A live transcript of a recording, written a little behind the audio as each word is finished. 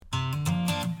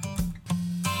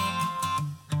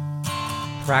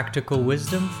Practical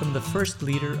wisdom from the first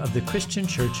leader of the Christian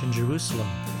church in Jerusalem.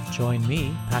 Join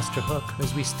me, Pastor Hook,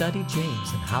 as we study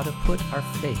James and how to put our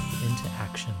faith into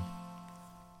action.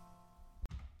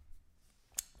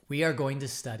 We are going to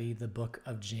study the book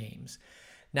of James.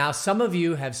 Now, some of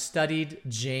you have studied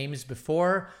James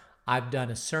before. I've done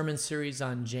a sermon series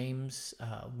on James.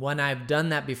 When I've done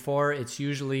that before, it's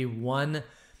usually one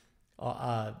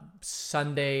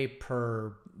Sunday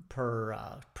per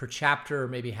chapter, or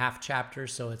maybe half chapter.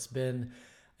 So it's been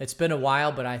a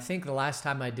while, but I think the last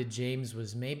time I did James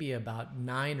was maybe about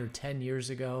 9 or 10 years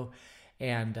ago,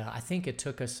 and I think it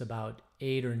took us about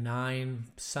 8 or 9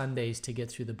 Sundays to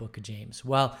get through the book of James.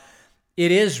 Well,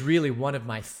 it is really one of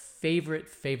my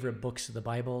favorite books of the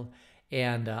Bible,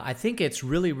 and I think it's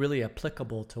really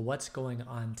applicable to what's going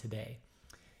on today.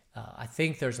 I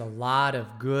think there's a lot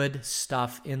of good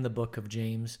stuff in the book of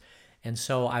James, and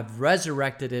so I've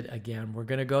resurrected it again. We're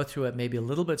going to go through it maybe a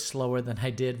little bit slower than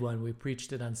I did when we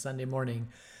preached it on Sunday morning,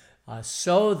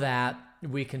 so that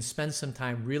we can spend some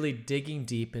time really digging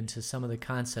deep into some of the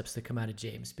concepts that come out of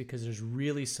James, because there's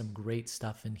really some great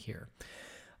stuff in here.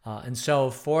 And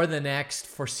so for the next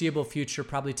foreseeable future,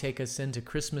 probably take us into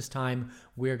Christmas time,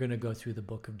 we're going to go through the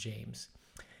book of James.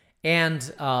 And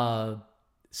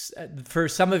for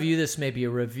some of you, this may be a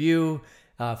review.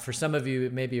 For some of you,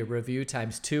 it may be a review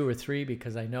times 2 or 3,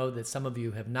 because I know that some of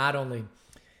you have not only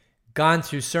gone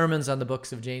through sermons on the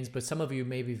books of James, but some of you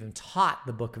maybe even taught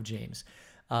the book of James,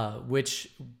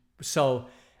 so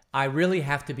I really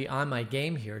have to be on my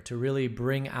game here to really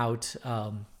bring out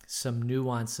some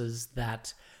nuances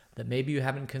that maybe you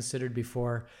haven't considered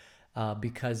before,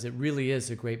 because it really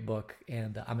is a great book,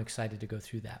 and I'm excited to go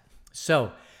through that.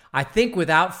 So I think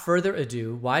without further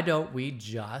ado, why don't we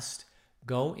just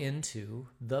go into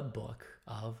the book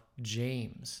of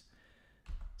James?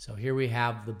 So here we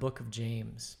have the book of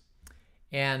James.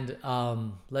 And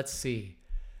let's see.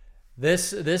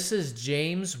 This is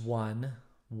James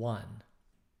 1:1.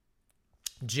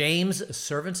 James, a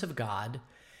servant of God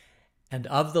and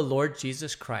of the Lord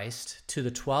Jesus Christ, to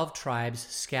the 12 tribes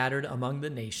scattered among the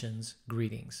nations,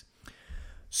 greetings.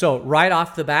 So right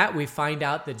off the bat, we find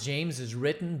out that James is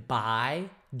written by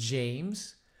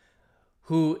James,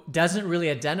 who doesn't really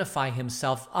identify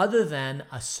himself other than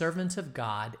a servant of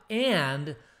God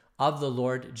and of the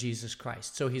Lord Jesus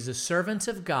Christ. So he's a servant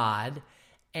of God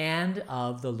and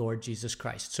of the Lord Jesus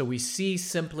Christ. So we see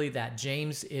simply that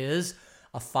James is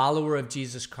a follower of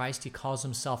Jesus Christ. He calls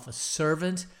himself a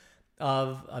servant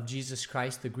of Jesus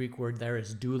Christ. The Greek word there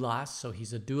is doulos. So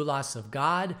he's a doulos of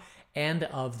God and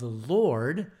of the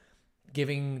Lord,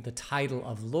 giving the title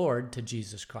of Lord to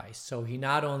Jesus Christ. So he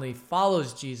not only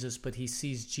follows Jesus, but he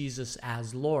sees Jesus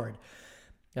as Lord.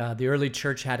 The early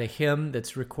church had a hymn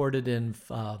that's recorded in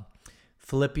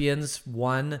Philippians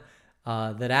 1,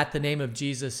 that at the name of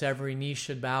Jesus, every knee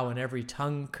should bow and every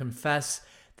tongue confess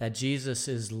that Jesus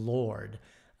is Lord.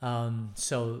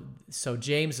 So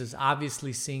James is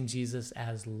obviously seeing Jesus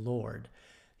as Lord.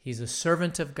 He's a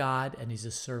servant of God and he's a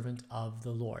servant of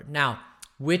the Lord. Now,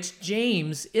 which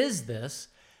James is this?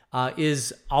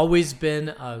 Is always been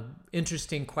an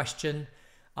interesting question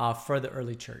for the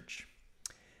early church.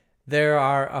 There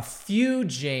are a few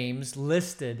James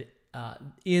listed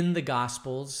in the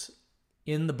Gospels,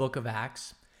 in the book of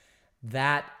Acts,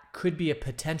 that could be a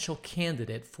potential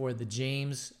candidate for the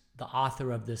James, the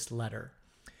author of this letter.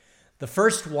 The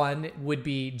first one would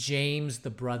be James,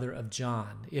 the brother of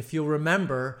John. If you'll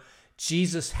remember,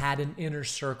 Jesus had an inner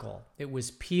circle. It was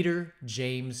Peter,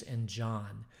 James, and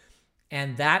John.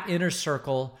 And that inner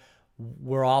circle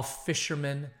were all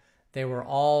fishermen. They were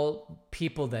all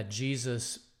people that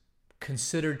Jesus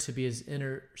considered to be his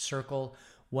inner circle.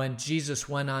 When Jesus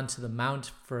went on to the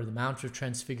Mount of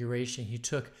Transfiguration, he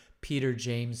took Peter,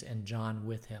 James, and John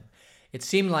with him. It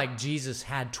seemed like Jesus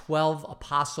had 12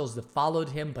 apostles that followed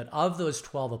him, but of those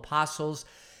 12 apostles,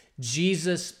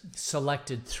 Jesus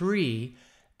selected 3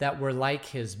 that were like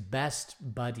his best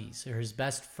buddies or his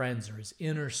best friends or his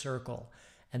inner circle.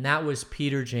 And that was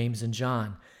Peter, James, and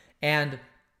John. And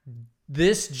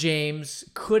this James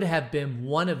could have been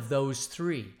one of those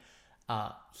 3.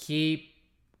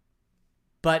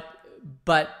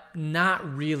 But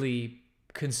not really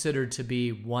considered to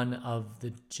be one of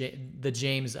the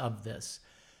James of this.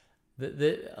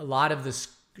 A lot of the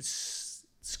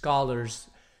scholars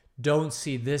don't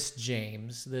see this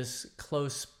James, this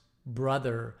close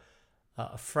brother,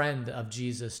 friend of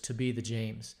Jesus, to be the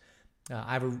James.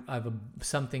 I have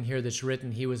something here that's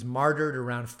written. He was martyred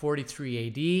around 43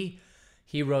 AD.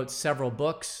 He wrote several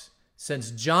books.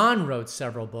 Since John wrote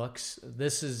several books,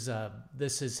 this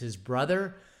is his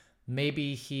brother.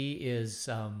 Maybe he is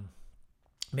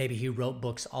Maybe he wrote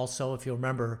books also. If you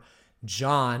remember,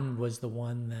 John was the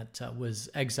one that was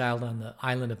exiled on the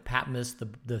island of Patmos,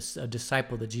 a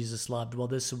disciple that Jesus loved. Well,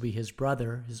 this would be his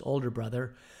brother, his older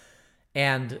brother.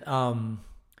 And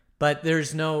but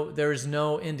there's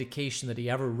no indication that he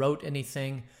ever wrote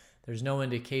anything. There's no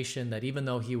indication that even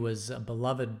though he was a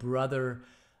beloved brother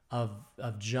of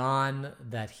John,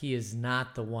 that he is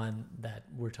not the one that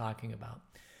we're talking about.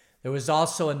 There was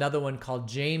also another one called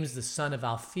James, the son of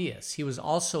Alphaeus. He was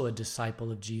also a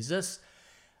disciple of Jesus.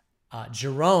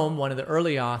 Jerome, one of the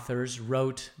early authors,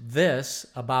 wrote this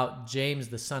about James,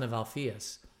 the son of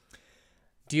Alphaeus.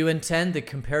 Do you intend the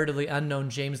comparatively unknown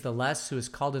James the Less, who is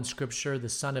called in Scripture the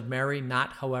son of Mary,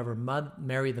 not, however,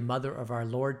 Mary, the mother of our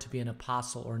Lord, to be an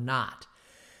apostle or not?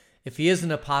 If he is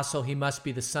an apostle, he must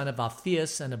be the son of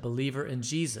Alphaeus and a believer in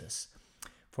Jesus.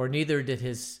 For neither did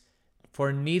his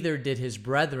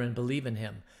brethren believe in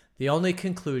him. The only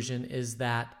conclusion is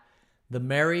that the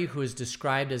Mary who is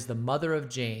described as the mother of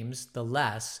James the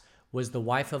Less was the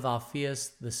wife of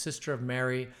Alphaeus, the sister of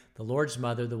Mary, the Lord's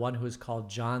mother, the one who is called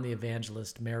John the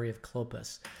Evangelist, Mary of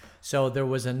Clopas. So there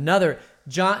was another.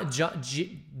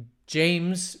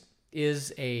 James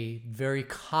is a very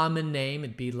common name.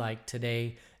 It'd be like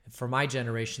today, for my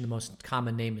generation, the most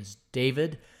common name is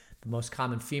David. The most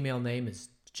common female name is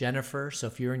Jennifer. So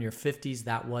if you're in your 50s,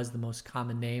 that was the most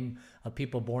common name of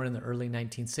people born in the early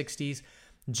 1960s.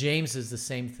 James is the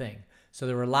same thing. So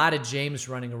there were a lot of James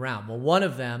running around. Well, one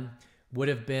of them would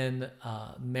have been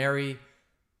Mary,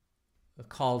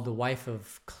 called the wife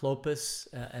of Clopas,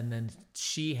 and then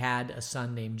she had a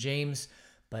son named James,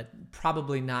 but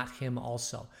probably not him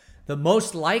also. The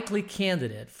most likely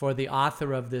candidate for the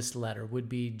author of this letter would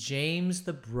be James,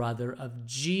 the brother of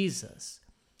Jesus.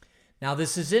 Now,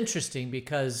 this is interesting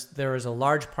because there is a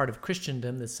large part of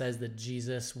Christendom that says that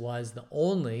Jesus was the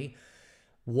only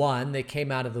one that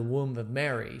came out of the womb of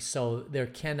Mary. So there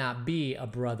cannot be a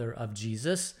brother of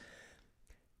Jesus.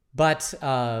 But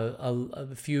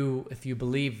if you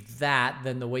believe that,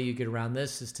 then the way you get around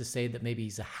this is to say that maybe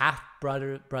he's a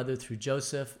half-brother through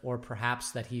Joseph, or perhaps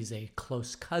that he's a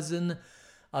close cousin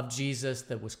of Jesus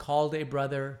that was called a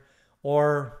brother,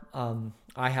 or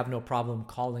I have no problem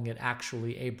calling it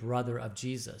actually a brother of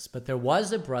Jesus. But there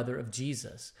was a brother of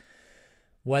Jesus.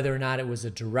 Whether or not it was a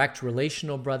direct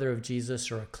relational brother of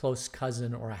Jesus or a close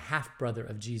cousin or a half-brother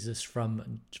of Jesus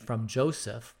from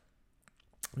Joseph,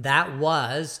 that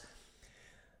was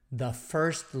the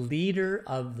first leader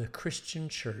of the Christian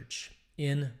church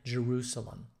in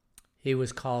Jerusalem. He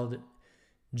was called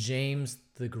James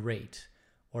the Great,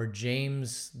 or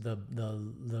James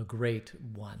the Great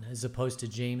One, as opposed to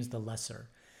James the Lesser.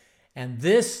 And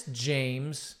this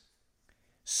James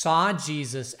saw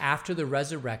Jesus after the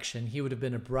resurrection. He would have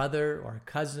been a brother or a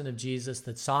cousin of Jesus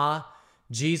that saw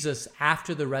Jesus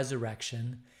after the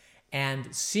resurrection.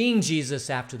 And seeing Jesus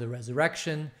after the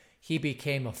resurrection, he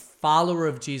became a follower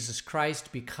of Jesus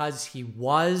Christ because he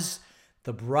was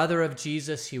the brother of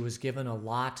Jesus. He was given a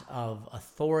lot of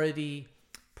authority,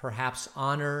 perhaps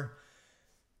honor.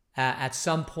 At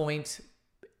some point,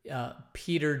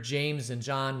 Peter, James, and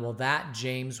John, well, that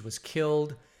James was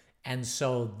killed. And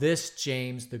so this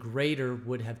James the Greater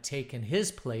would have taken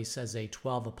his place as a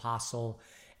 12 apostle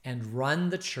and run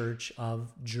the church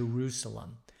of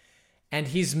Jerusalem. And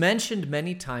he's mentioned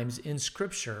many times in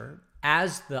Scripture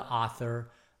as the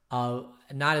author of,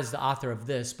 not as the author of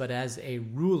this, but as a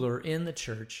ruler in the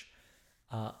church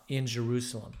in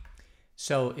Jerusalem.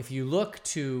 So if you look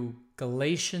to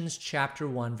Galatians chapter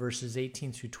 1, verses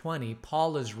 18 through 20,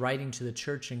 Paul is writing to the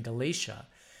church in Galatia,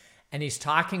 and he's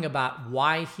talking about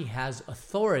why he has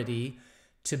authority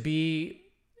to be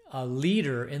a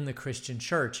leader in the Christian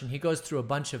church. And he goes through a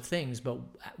bunch of things, but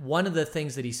one of the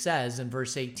things that he says in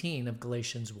verse 18 of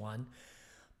Galatians 1,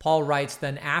 Paul writes,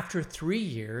 "Then after 3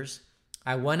 years,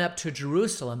 I went up to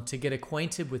Jerusalem to get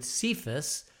acquainted with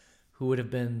Cephas," who would have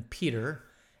been Peter,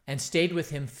 "and stayed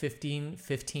with him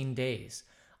 15 days.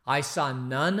 I saw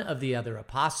none of the other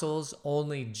apostles,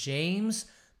 only James,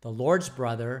 the Lord's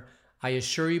brother. I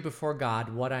assure you before God,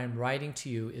 what I am writing to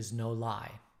you is no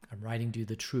lie. I'm writing to you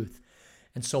the truth."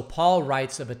 And so Paul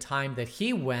writes of a time that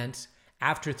he went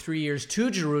after 3 years to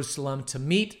Jerusalem to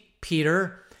meet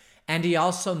Peter, and he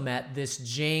also met this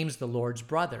James, the Lord's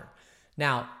brother.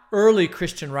 Now, early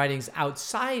Christian writings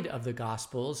outside of the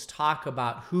Gospels talk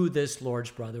about who this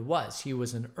Lord's brother was. He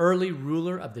was an early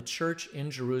ruler of the church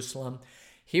in Jerusalem.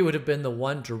 He would have been the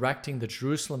one directing the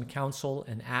Jerusalem Council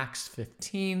in Acts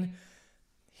 15.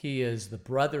 He is the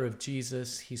brother of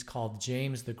Jesus. He's called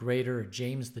James the Greater, or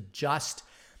James the Just.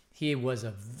 He was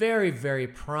a very, very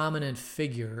prominent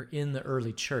figure in the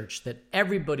early church that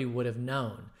everybody would have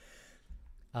known.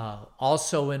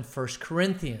 Also in 1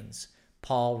 Corinthians,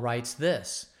 Paul writes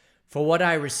this, "For what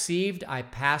I received, I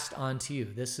passed on to you."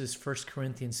 This is 1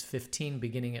 Corinthians 15,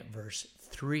 beginning at verse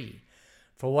 3.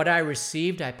 "For what I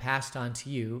received, I passed on to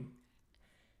you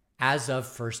as of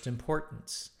first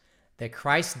importance, that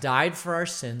Christ died for our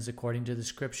sins according to the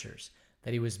Scriptures,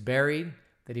 that he was buried,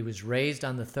 that he was raised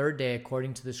on the third day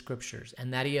according to the Scriptures,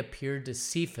 and that he appeared to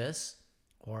Cephas,"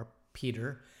 or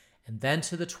Peter, "and then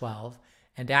to the 12.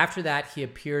 And after that, he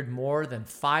appeared more than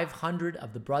 500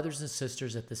 of the brothers and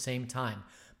sisters at the same time,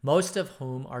 most of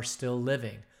whom are still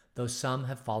living, though some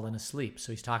have fallen asleep."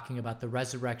 So he's talking about the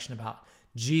resurrection, about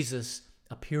Jesus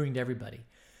appearing to everybody.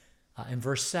 In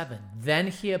verse 7, "Then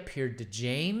he appeared to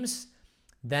James,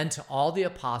 then to all the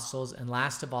apostles, and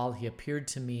last of all, he appeared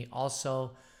to me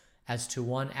also as to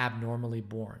one abnormally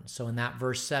born." So in that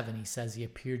verse 7, he says he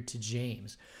appeared to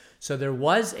James. So there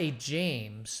was a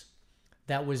James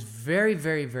that was very,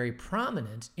 very, very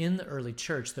prominent in the early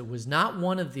church, that was not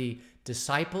one of the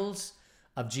disciples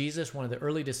of Jesus, one of the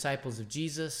early disciples of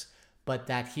Jesus, but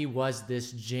that he was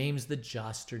this James the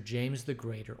Just, or James the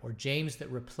Greater, or James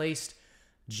that replaced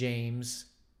James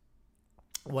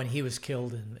when he was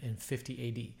killed in 50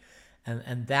 AD.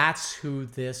 And that's who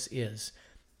this is.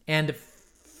 And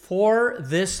for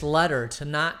this letter to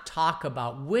not talk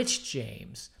about which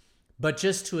James, but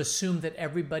just to assume that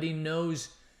everybody knows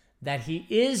that he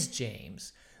is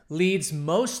James, leads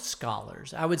most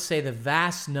scholars, I would say the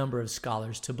vast number of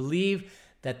scholars, to believe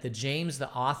that the James,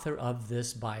 the author of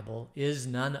this Bible, is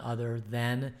none other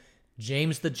than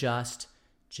James the Just,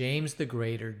 James the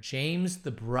Greater, James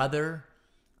the brother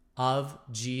of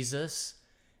Jesus,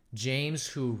 James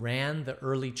who ran the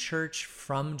early church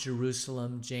from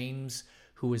Jerusalem, James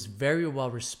who was very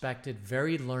well respected,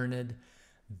 very learned,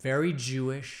 very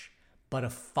Jewish, but a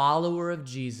follower of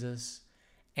Jesus.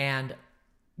 And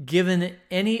given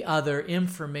any other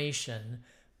information,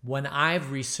 when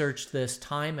I've researched this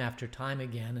time after time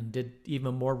again, and did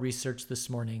even more research this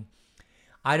morning,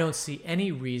 I don't see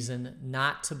any reason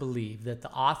not to believe that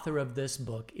the author of this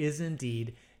book is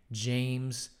indeed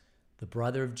James, the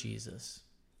brother of Jesus.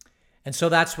 And so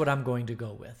that's what I'm going to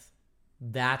go with.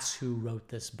 That's who wrote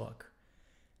this book.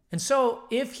 And so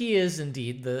if he is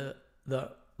indeed the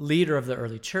leader of the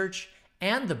early church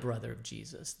and the brother of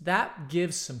Jesus, that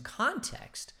gives some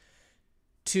context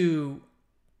to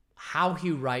how he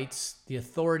writes, the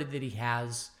authority that he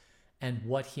has, and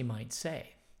what he might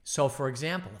say. So, for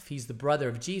example, if he's the brother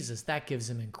of Jesus, that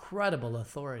gives him incredible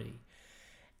authority.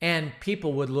 And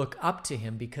people would look up to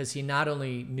him because he not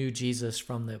only knew Jesus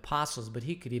from the apostles, but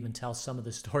he could even tell some of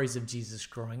the stories of Jesus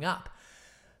growing up.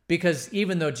 Because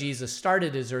even though Jesus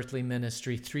started his earthly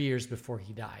ministry 3 years before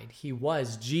he died, he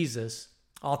was Jesus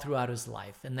all throughout his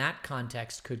life. And that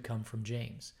context could come from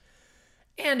James.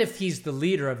 And if he's the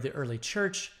leader of the early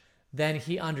church, then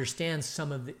he understands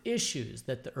some of the issues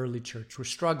that the early church were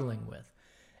struggling with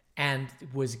and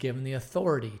was given the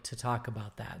authority to talk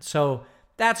about that. So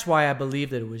that's why I believe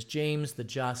that it was James the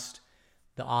Just,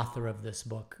 the author of this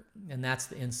book. And that's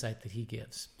the insight that he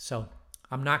gives. So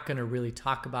I'm not going to really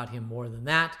talk about him more than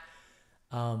that.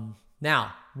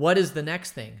 Now, what is the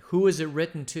next thing? Who is it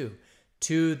written to?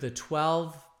 To the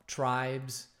 12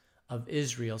 tribes of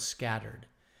Israel scattered.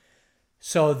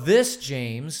 So this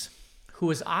James, who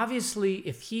is obviously,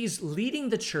 if he's leading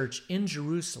the church in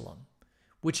Jerusalem,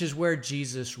 which is where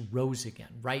Jesus rose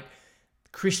again, right?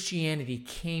 Christianity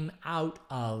came out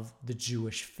of the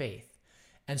Jewish faith.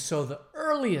 And so the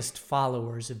earliest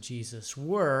followers of Jesus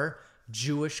were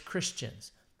Jewish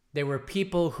Christians. They were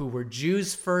people who were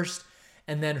Jews first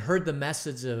and then heard the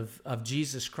message of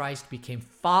Jesus Christ, became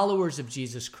followers of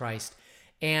Jesus Christ,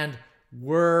 and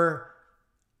were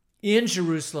in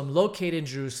Jerusalem, located in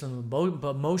Jerusalem,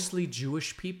 but mostly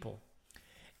Jewish people.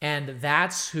 And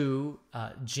that's who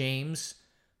James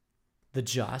the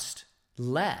Just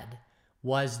led,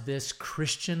 was this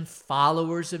Christian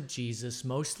followers of Jesus,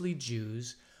 mostly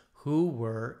Jews, who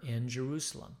were in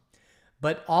Jerusalem.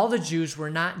 But all the Jews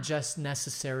were not just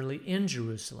necessarily in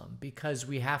Jerusalem, because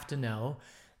we have to know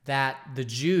that the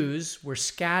Jews were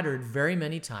scattered very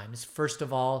many times. First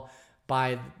of all,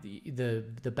 by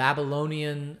the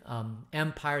Babylonian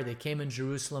Empire. They came in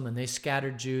Jerusalem and they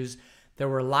scattered Jews. There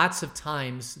were lots of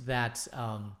times that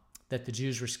the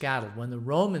Jews were scattered. When the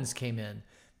Romans came in,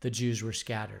 the Jews were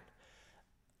scattered.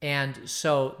 And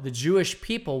so the Jewish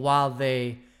people, while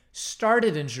they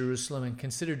started in Jerusalem and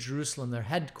considered Jerusalem their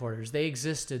headquarters, they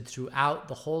existed throughout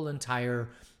the whole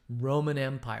entire Roman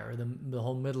Empire, the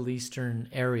whole Middle Eastern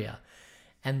area.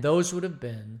 And those would have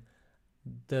been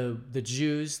the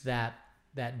Jews that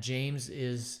James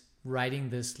is writing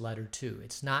this letter to.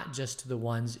 It's not just to the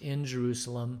ones in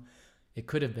Jerusalem, It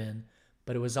could have been,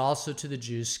 but it was also to the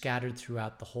Jews scattered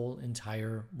throughout the whole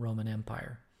entire Roman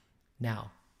Empire.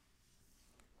 Now,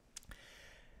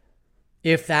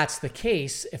 if that's the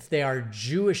case, if they are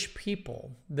Jewish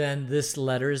people, then this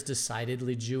letter is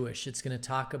decidedly Jewish. It's going to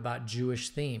talk about Jewish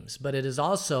themes, but it is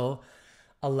also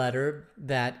a letter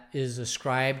that is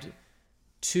ascribed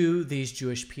to these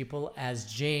Jewish people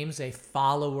as James, a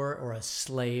follower or a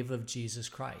slave of Jesus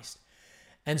Christ.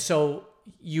 And so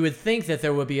you would think that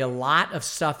there would be a lot of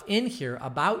stuff in here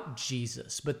about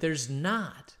Jesus, but there's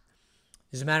not.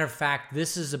 As a matter of fact,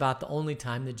 this is about the only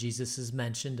time that Jesus is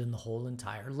mentioned in the whole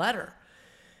entire letter,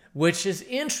 which is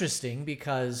interesting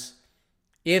because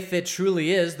if it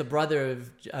truly is the brother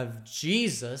of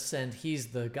Jesus and he's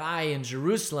the guy in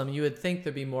Jerusalem, you would think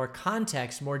there'd be more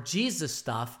context, more Jesus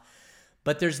stuff,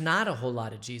 but there's not a whole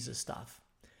lot of Jesus stuff.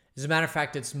 As a matter of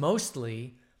fact, it's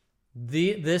mostly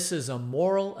this is a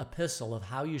moral epistle of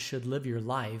how you should live your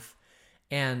life,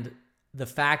 and the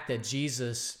fact that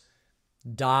Jesus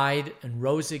died and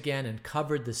rose again and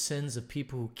covered the sins of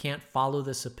people who can't follow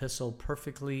this epistle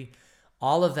perfectly.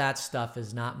 All of that stuff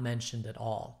is not mentioned at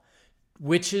all,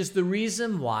 which is the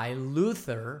reason why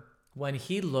Luther, when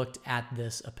he looked at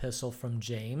this epistle from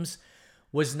James,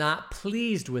 was not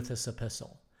pleased with this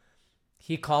epistle.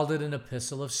 He called it an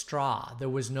epistle of straw. There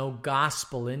was no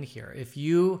gospel in here. If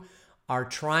you are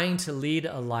trying to lead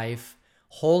a life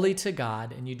holy to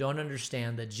God and you don't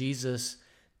understand that Jesus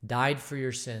died for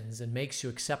your sins and makes you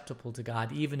acceptable to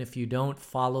God, even if you don't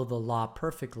follow the law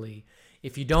perfectly,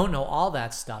 if you don't know all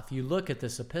that stuff, you look at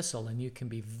this epistle and you can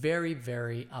be very,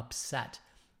 very upset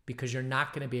because you're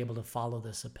not going to be able to follow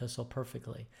this epistle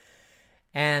perfectly.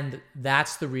 And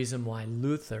that's the reason why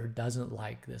Luther doesn't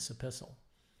like this epistle,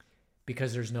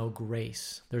 because there's no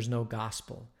grace, there's no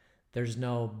gospel, there's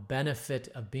no benefit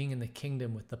of being in the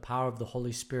kingdom with the power of the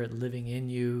Holy Spirit living in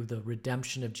you, the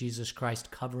redemption of Jesus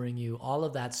Christ covering you. All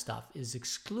of that stuff is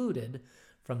excluded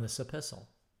from this epistle.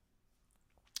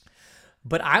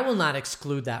 But I will not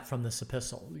exclude that from this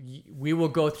epistle. We will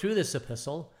go through this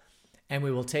epistle and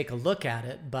we will take a look at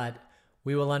it, but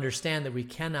we will understand that we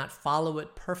cannot follow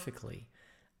it perfectly.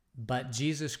 But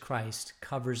Jesus Christ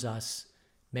covers us,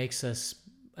 makes us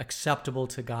acceptable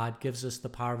to God, gives us the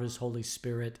power of his Holy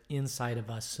Spirit inside of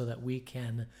us so that we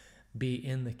can be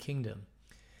in the kingdom.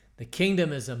 The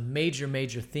kingdom is a major,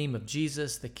 major theme of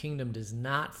Jesus. The kingdom does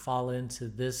not fall into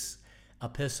this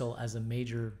epistle as a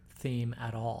major theme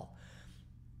at all.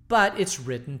 But it's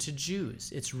written to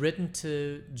Jews. It's written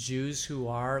to Jews who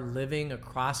are living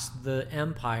across the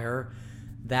empire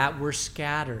that were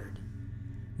scattered.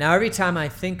 Now, every time I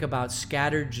think about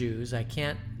scattered Jews, I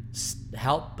can't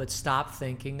help but stop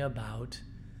thinking about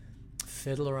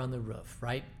Fiddler on the Roof,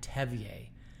 right? Tevye,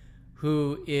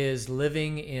 who is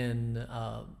living in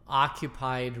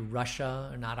occupied Russia,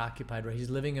 or not occupied, he's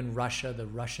living in Russia, the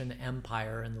Russian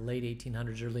Empire in the late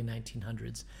 1800s, early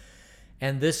 1900s.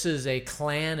 And this is a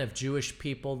clan of Jewish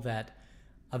people that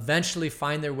eventually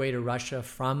find their way to Russia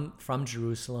from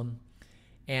Jerusalem.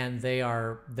 And they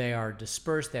are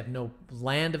dispersed. They have no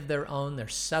land of their own. They're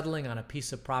settling on a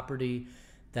piece of property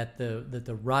that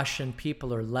the Russian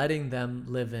people are letting them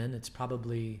live in. It's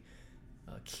probably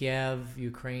Kiev,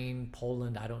 Ukraine,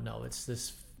 Poland. I don't know. It's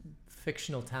this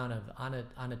fictional town of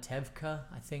Anatevka,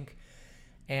 I think.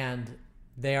 And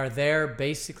they are there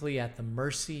basically at the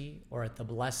mercy or at the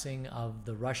blessing of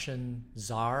the Russian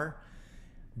Tsar.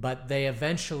 But they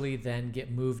eventually then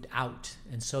get moved out.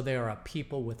 And so they are a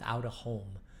people without a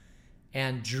home.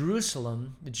 And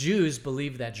Jerusalem, the Jews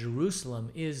believe that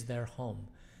Jerusalem is their home.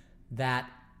 That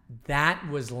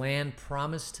was land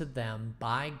promised to them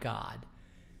by God.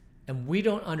 And we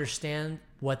don't understand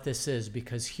what this is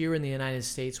because here in the United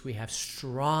States, we have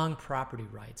strong property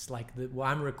rights.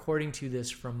 I'm recording to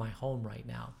this from my home right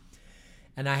now.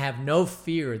 And I have no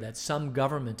fear that some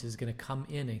government is going to come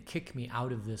in and kick me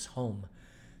out of this home.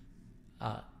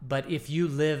 But if you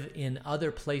live in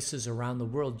other places around the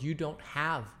world, you don't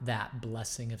have that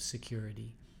blessing of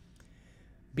security.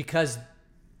 Because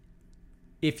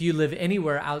if you live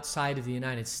anywhere outside of the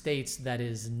United States that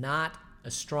is not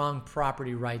a strong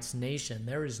property rights nation,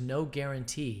 there is no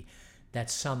guarantee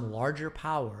that some larger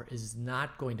power is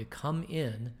not going to come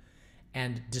in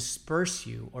and disperse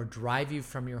you or drive you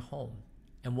from your home.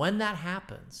 And when that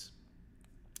happens,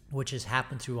 which has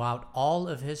happened throughout all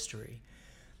of history,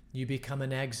 you become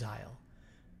an exile.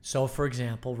 So, for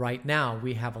example, right now,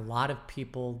 we have a lot of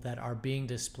people that are being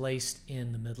displaced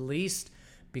in the Middle East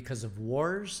because of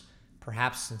wars,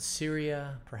 perhaps in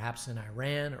Syria, perhaps in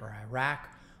Iran or Iraq,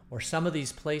 or some of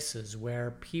these places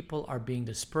where people are being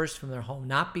dispersed from their home,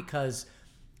 not because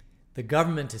the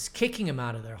government is kicking them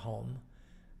out of their home,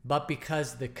 but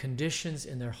because the conditions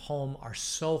in their home are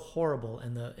so horrible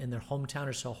and in their hometown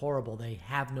are so horrible, they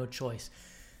have no choice.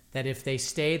 That if they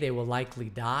stay, they will likely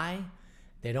die.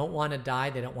 They don't want to die.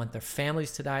 They don't want their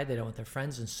families to die. They don't want their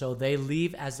friends. And so they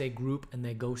leave as a group and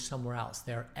they go somewhere else.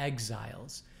 They're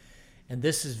exiles. And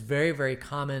this is very, very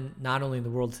common, not only in the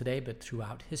world today, but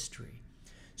throughout history.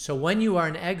 So when you are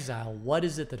in exile, what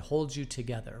is it that holds you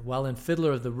together? Well, in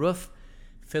Fiddler on the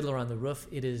Roof,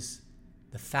 it is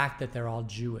the fact that they're all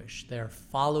Jewish. They're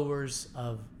followers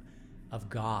of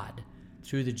God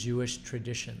through the Jewish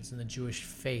traditions and the Jewish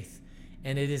faith.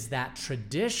 And it is that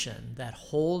tradition that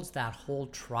holds that whole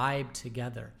tribe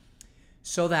together.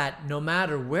 So that no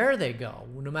matter where they go,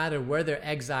 no matter where they're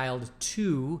exiled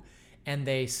to, and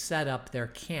they set up their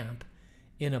camp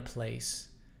in a place,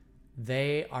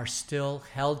 they are still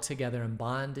held together and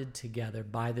bonded together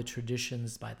by the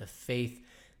traditions, by the faith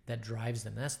that drives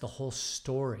them. That's the whole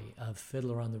story of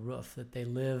Fiddler on the Roof, that they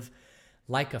live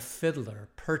like a fiddler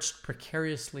perched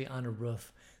precariously on a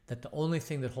roof, that the only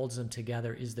thing that holds them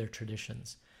together is their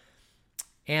traditions.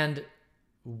 And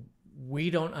we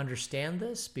don't understand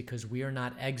this because we are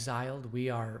not exiled. We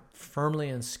are firmly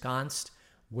ensconced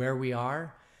where we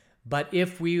are. But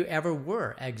if we ever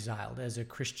were exiled as a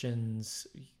Christians,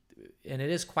 and it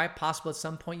is quite possible at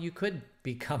some point you could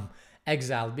become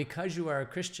exiled because you are a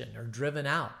Christian, or driven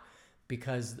out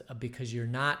because you're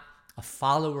not a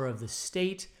follower of the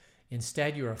state.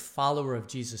 Instead, you're a follower of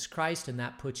Jesus Christ, and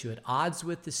that puts you at odds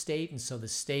with the state. And so the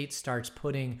state starts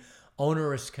putting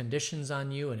onerous conditions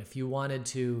on you. And if you wanted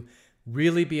to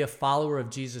really be a follower of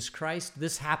Jesus Christ,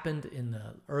 this happened in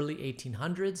the early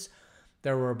 1800s.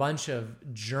 There were a bunch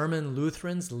of German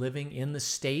Lutherans living in the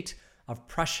state of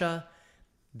Prussia.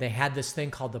 They had this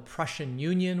thing called the Prussian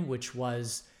Union, which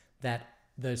was that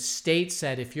the state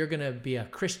said, if you're going to be a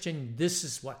Christian, this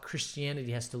is what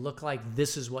Christianity has to look like.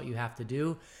 This is what you have to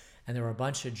do. And there were a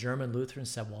bunch of German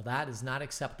Lutherans said, well, that is not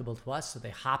acceptable to us. So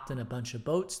they hopped in a bunch of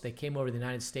boats. They came over to the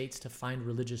United States to find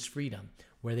religious freedom,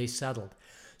 where they settled.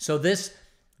 So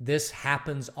this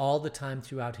happens all the time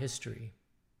throughout history.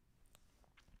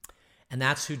 And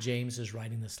that's who James is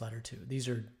writing this letter to. These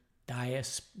are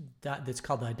that's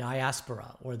called the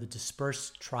diaspora, or the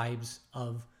dispersed tribes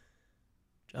of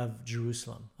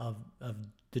Jerusalem, of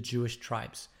the Jewish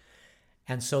tribes.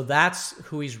 And so that's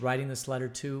who he's writing this letter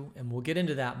to. And we'll get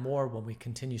into that more when we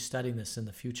continue studying this in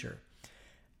the future.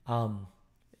 I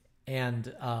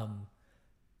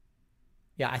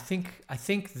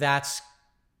think that's,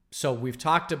 so we've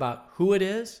talked about who it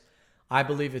is. I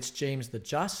believe it's James the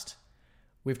Just.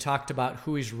 We've talked about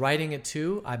who he's writing it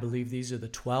to. I believe these are the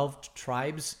 12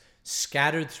 tribes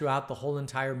scattered throughout the whole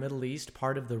entire Middle East,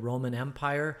 part of the Roman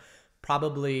Empire,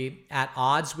 probably at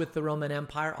odds with the Roman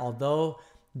Empire. Although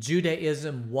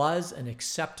Judaism was an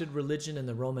accepted religion in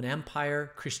the Roman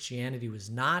Empire, Christianity was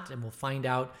not. And we'll find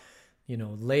out,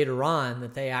 later on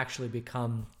that they actually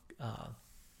become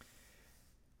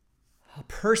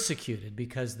persecuted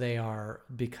because they are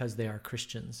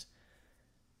Christians.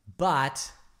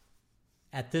 But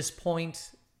at this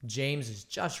point, James is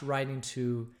just writing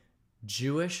to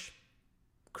Jewish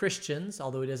Christians,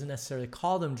 although he doesn't necessarily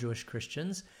call them Jewish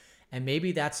Christians. And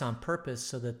maybe that's on purpose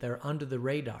so that they're under the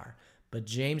radar. But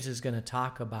James is going to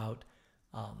talk about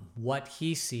what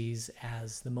he sees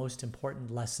as the most important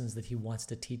lessons that he wants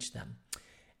to teach them.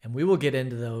 And we will get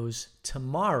into those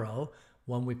tomorrow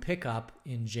when we pick up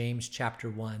in James chapter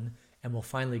 1, and we'll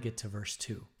finally get to verse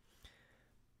 2.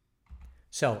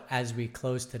 So as we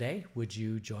close today, would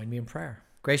you join me in prayer?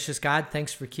 Gracious God,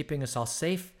 thanks for keeping us all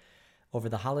safe over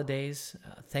the holidays.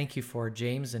 Thank you for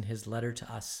James and his letter to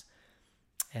us.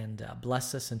 And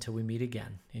bless us until we meet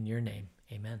again. In your name,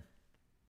 amen.